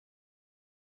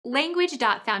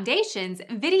Language.Foundation's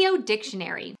Video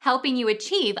Dictionary, helping you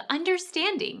achieve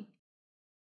understanding.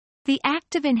 The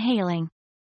act of inhaling,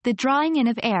 the drawing in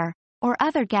of air or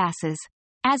other gases,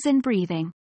 as in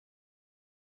breathing.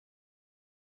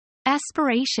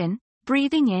 Aspiration,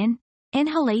 breathing in,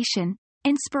 inhalation,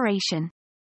 inspiration.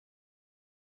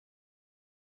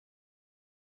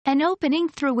 An opening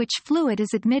through which fluid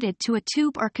is admitted to a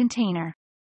tube or container.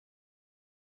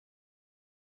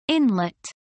 Inlet.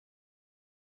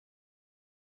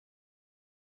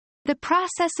 The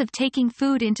process of taking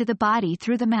food into the body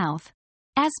through the mouth,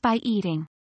 as by eating.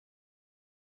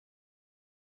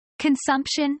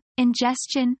 Consumption,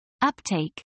 ingestion,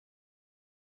 uptake.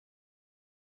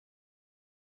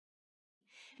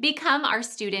 Become our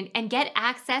student and get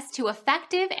access to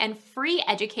effective and free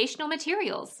educational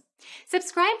materials.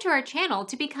 Subscribe to our channel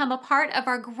to become a part of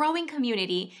our growing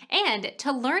community and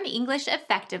to learn English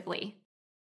effectively.